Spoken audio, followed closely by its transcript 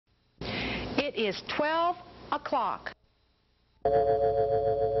It is 12 o'clock.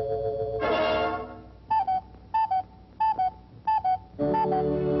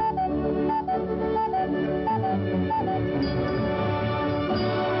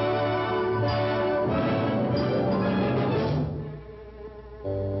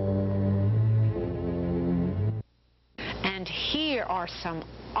 And here are some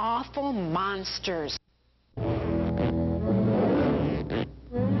awful monsters.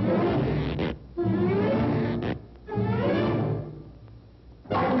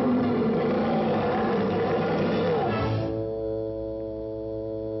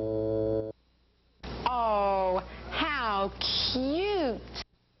 Oh, how cute!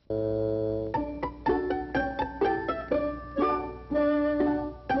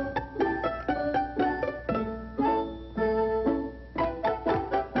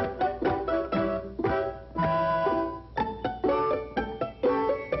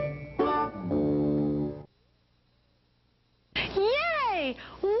 Yay!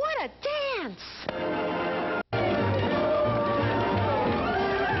 What a dance!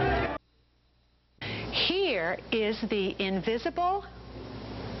 Here is the invisible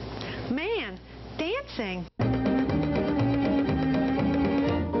man dancing.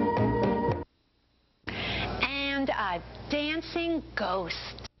 And a dancing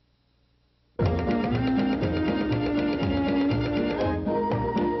ghost.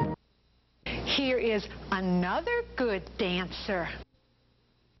 Here is another good dancer.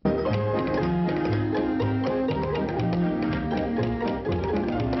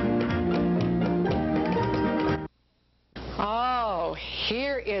 Oh,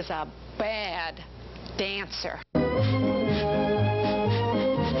 here is a bad dancer.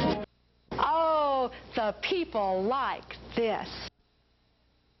 Oh, the people like this.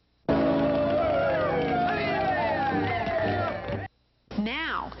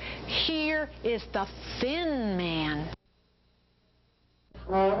 Now, here is the thin man.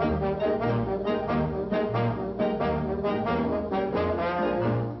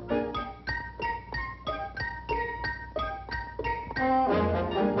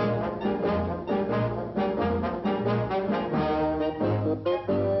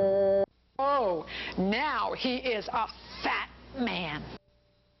 Oh, now he is a fat man.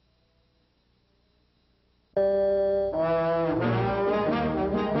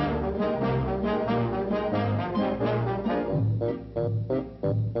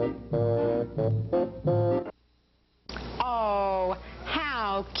 Oh,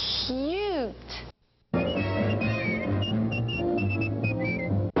 how cute!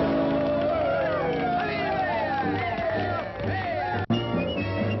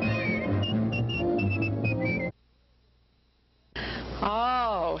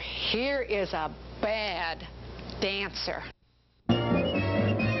 Oh, here is a bad dancer.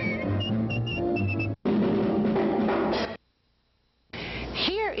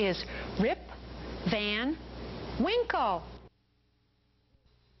 Here is Rip Van Winkle.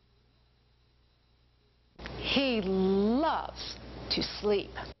 He loves to sleep.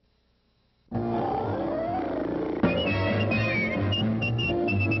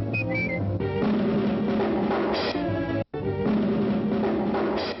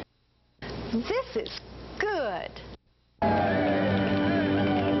 This is good.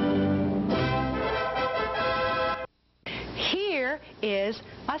 Here is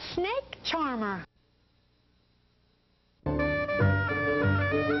a snake charmer.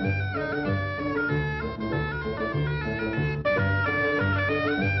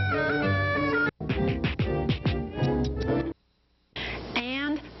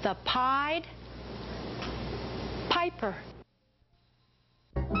 And the Pied Piper.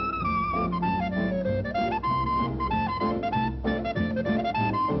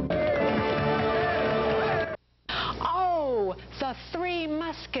 Oh, the Three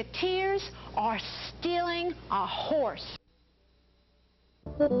Musketeers are stealing a horse.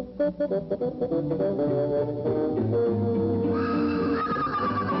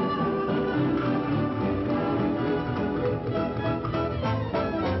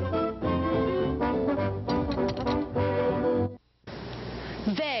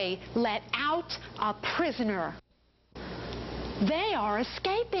 They let out a prisoner. They are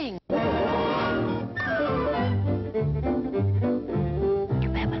escaping.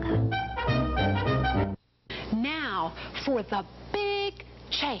 Now for the big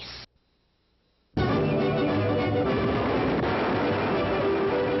chase.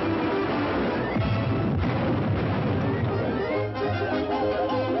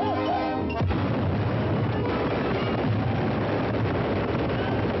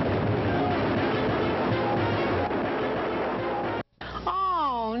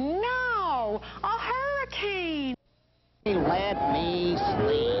 Oh no! let me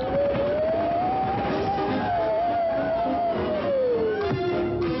sleep.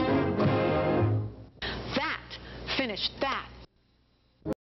 That finished that.